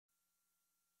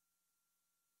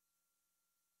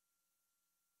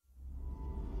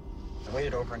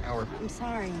over an hour. I'm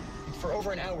sorry. For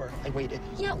over an hour, I waited.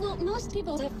 Yeah, well, most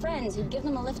people have friends who'd give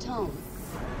them a lift home.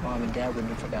 Mom and Dad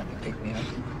wouldn't have forgotten to pick me up.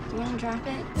 You want to drop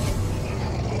it?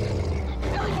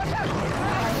 Ellie, watch out!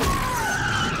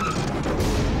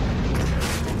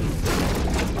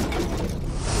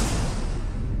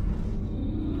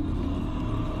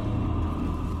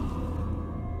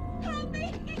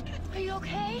 Are you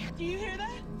okay? Do you hear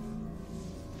that?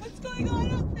 What's going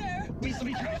on up there? Please, let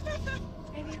me try.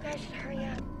 Maybe you guys should hurry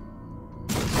up.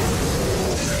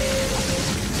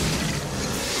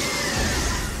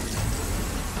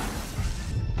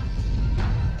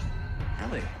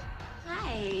 Ellie.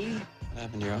 Hi. What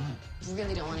happened to your arm?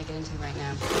 Really don't want to get into it right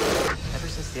now. Ever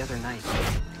since the other night,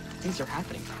 things are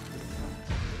happening.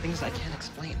 Things I can't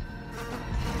explain.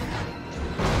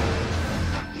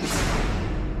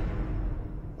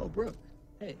 Oh, Brooke.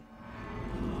 Hey.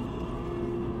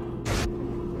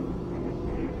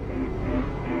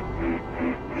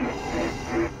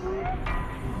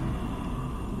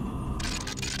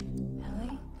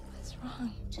 Ellie, what's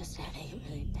wrong? Just having a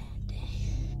really bad day.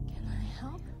 Can I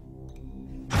help?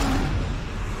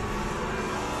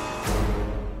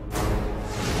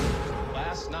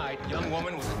 Last night, a young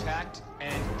woman was attacked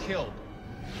and killed.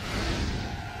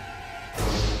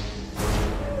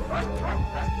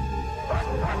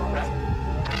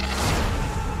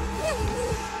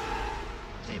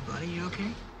 Hey, buddy, you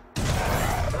okay?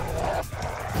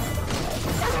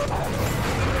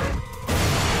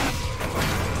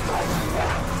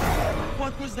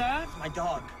 What was that? My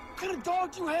dog. What kind of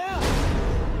dog do you have?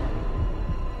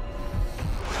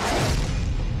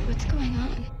 What's going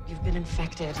on? You've been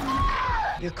infected.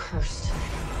 You're cursed.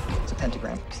 It's a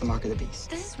pentagram. It's the mark of the beast.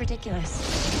 This is ridiculous.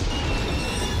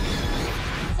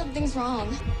 Something's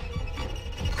wrong.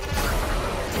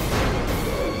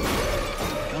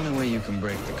 The only way you can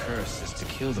break the curse is to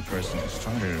kill the person who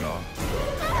started it all.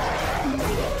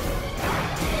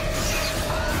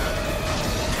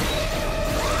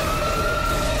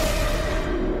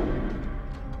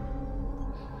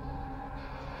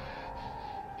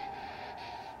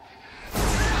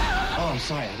 Oh, I'm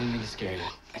sorry. I didn't mean to scare you.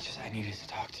 I needed to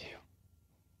talk to you.